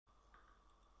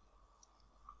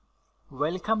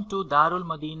Welcome to Darul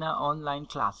Madina online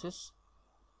classes.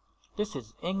 This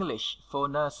is English for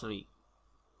nursery.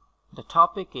 The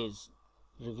topic is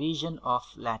revision of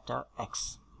letter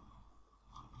X.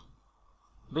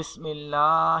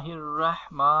 Bismillahir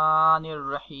Rahmanir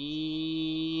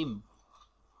Rahim.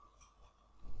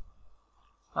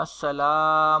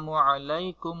 Assalamu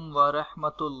alaikum wa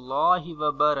rahmatullahi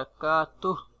wa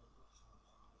barakatuh.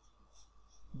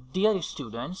 Dear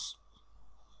students,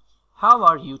 how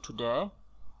are you today?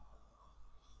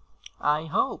 I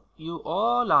hope you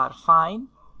all are fine.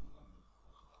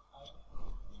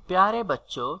 प्यारे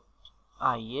बच्चों,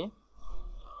 आइए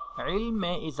इल्म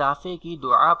में इजाफे की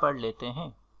दुआ पढ़ लेते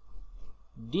हैं.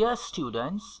 Dear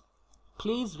students,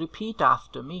 please repeat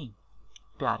after me.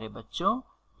 प्यारे बच्चों,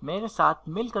 मेरे साथ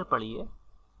मिलकर पढ़िए.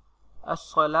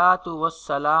 अस्सलातु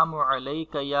वस्सलामु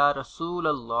अलैका या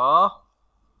रसूल अल्लाह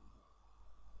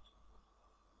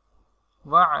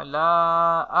व अला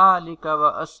आलिका व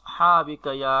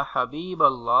अस्हाबिका या हबीब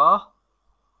अल्लाह.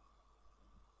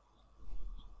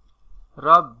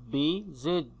 रब्बी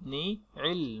ज़िदनी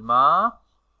इल्मा.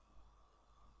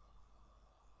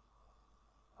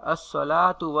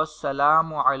 अस्सलातु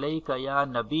वस्सलामु अलैका या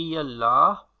नबी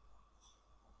अल्लाह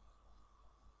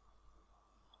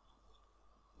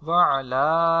व अला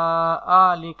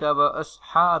आलिका व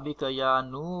अस्हाबिका या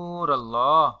नूर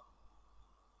अल्लाह.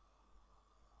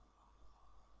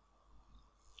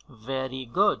 Very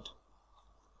good.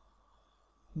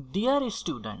 Dear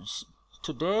students,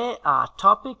 today our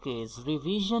topic is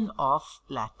revision of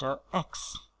letter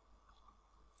X.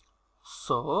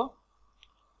 So,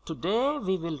 today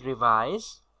we will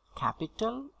revise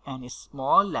capital and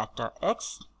small letter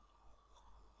X,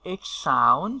 its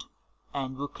sound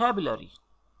and vocabulary.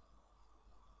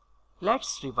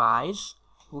 Let's revise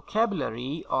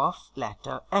vocabulary of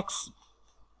letter X.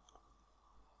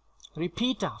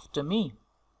 Repeat after me.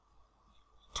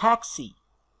 Taxi,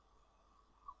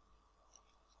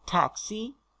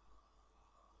 taxi,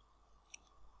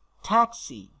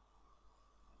 taxi.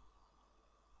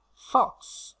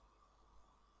 Fox,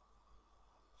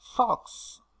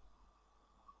 fox,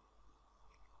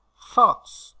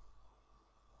 fox.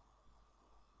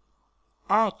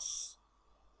 X,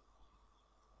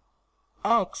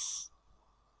 X,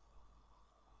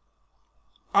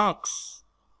 X.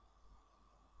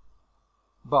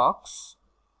 Box,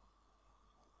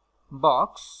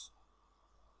 box,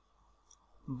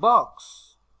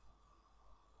 box.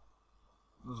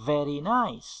 Very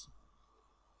nice.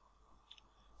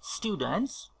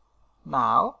 Students,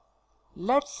 now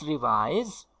let's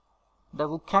revise the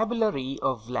vocabulary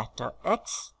of letter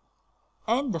X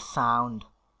and the sound.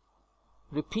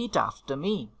 Repeat after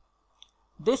me.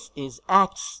 This is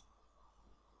X.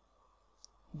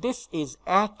 This is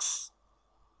X.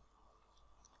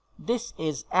 This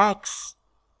is X.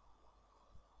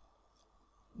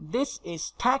 This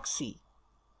is taxi.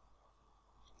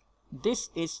 This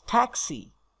is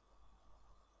taxi.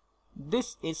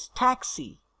 This is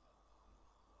taxi.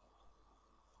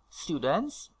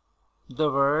 Students, the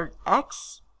word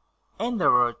X and the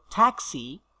word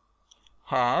taxi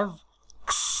have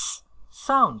X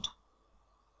sound.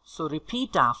 So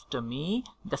repeat after me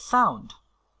the sound.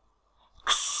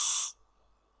 X,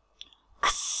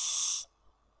 X,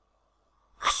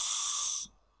 X.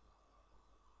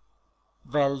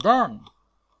 Well done.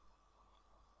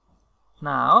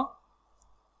 Now,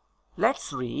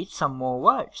 let's read some more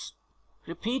words.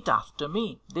 Repeat after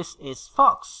me. This is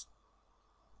fox.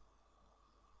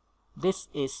 This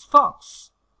is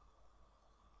fox.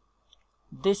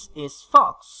 This is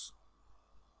fox.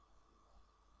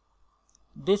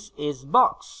 This is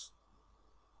box.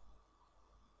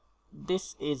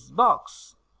 This is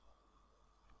box.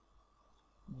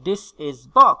 This is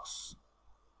box.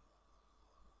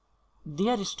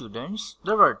 Dear students,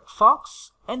 the word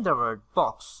fox and the word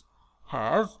box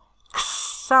have X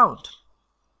sound.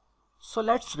 So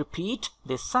let's repeat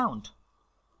this sound.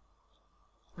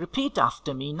 Repeat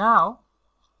after me now.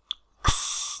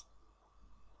 X,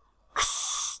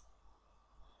 X,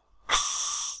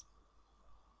 X.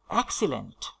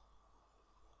 Excellent.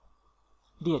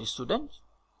 Dear student,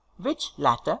 which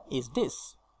letter is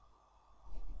this?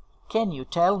 Can you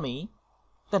tell me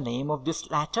the name of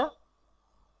this letter?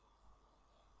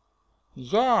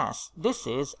 Yes, this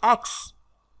is X.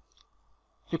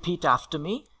 Repeat after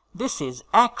me. This is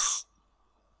X.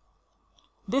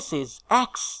 This is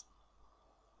X.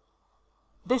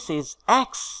 This is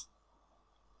X.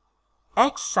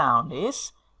 X sound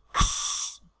is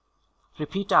X.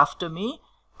 Repeat after me.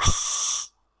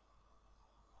 X.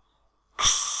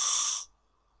 X.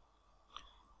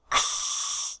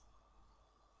 X.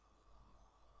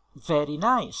 Very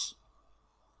nice.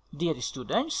 Dear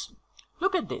students,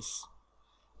 look at this.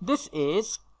 This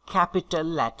is capital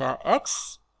letter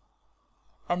X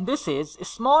and this is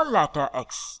small letter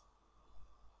x.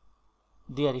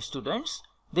 Dear students,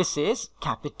 this is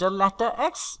capital letter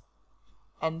X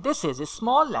and this is a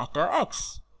small letter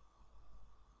x.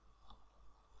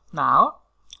 Now,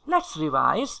 let's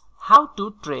revise how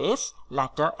to trace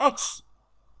letter X.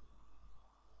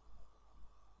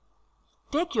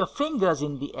 Take your fingers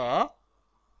in the air.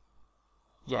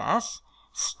 Yes,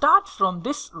 start from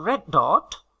this red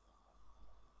dot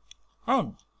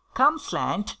and come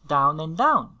slant down and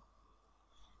down.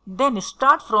 Then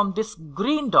start from this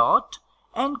green dot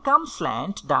and come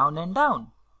slant down and down.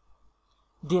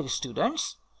 Dear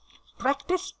students,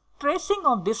 practice tracing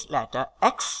of this letter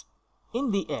X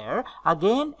in the air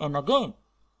again and again.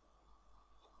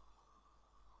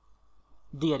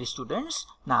 Dear students,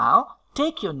 now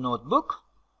take your notebook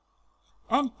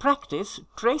and practice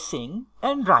tracing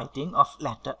and writing of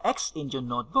letter X in your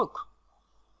notebook.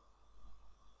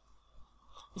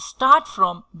 Start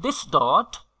from this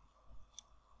dot,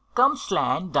 come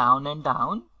slant down and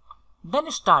down, then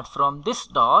start from this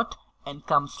dot and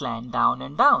come slant down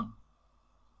and down.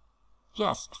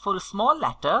 Yes, for a small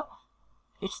letter,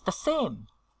 it's the same.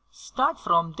 Start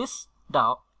from this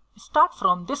dot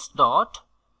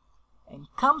and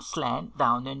come slant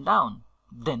down and down.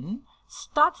 Then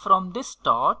start from this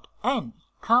dot and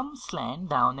come slant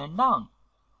down and down.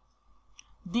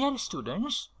 Dear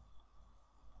students,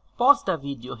 pause the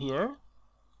video here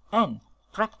and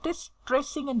practice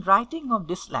tracing and writing of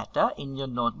this letter in your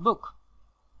notebook.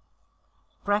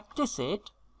 Practice it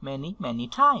many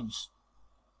times.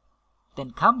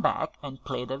 Then come back and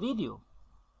play the video.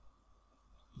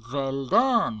 Well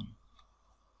done!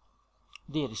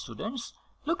 Dear students,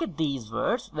 look at these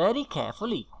words very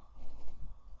carefully.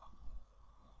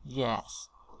 Yes,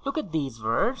 look at these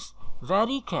words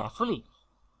very carefully.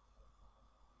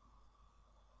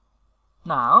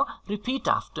 Now, repeat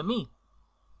after me.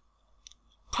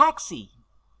 Taxi,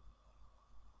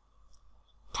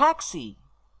 taxi,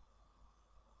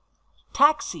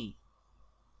 taxi.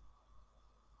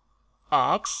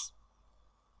 X,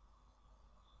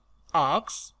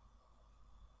 X,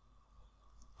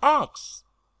 X.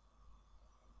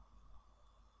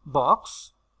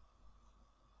 Box,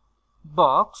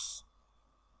 box,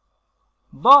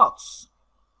 box.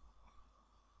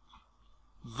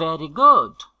 Very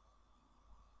good.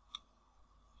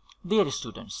 Dear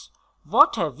students,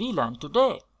 what have we learned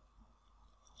today?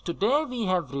 Today we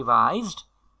have revised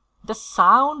the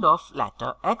sound of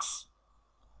letter X,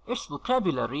 its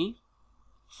vocabulary,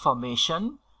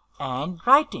 formation and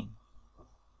writing.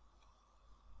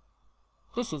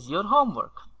 This is your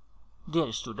homework.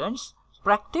 Dear students,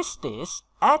 practice this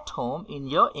at home in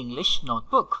your English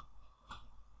notebook.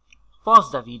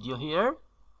 Pause the video here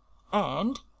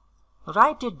and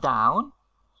write it down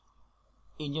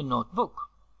in your notebook.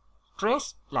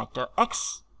 Trace letter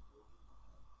X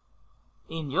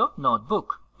in your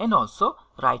notebook and also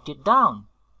write it down.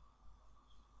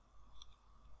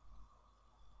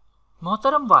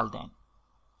 मोहतरम वालिदैन,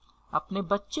 अपने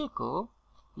बच्चे को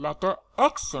letter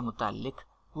X से मुताल्लिक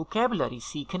vocabulary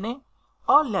सीखने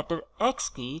और letter X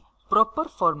की proper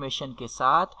formation के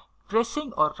साथ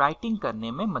ट्रेसिंग और राइटिंग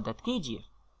करने में मदद कीजिए.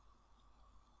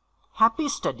 Happy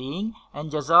studying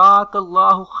and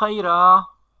जज़ाकल्लाहु Khaira.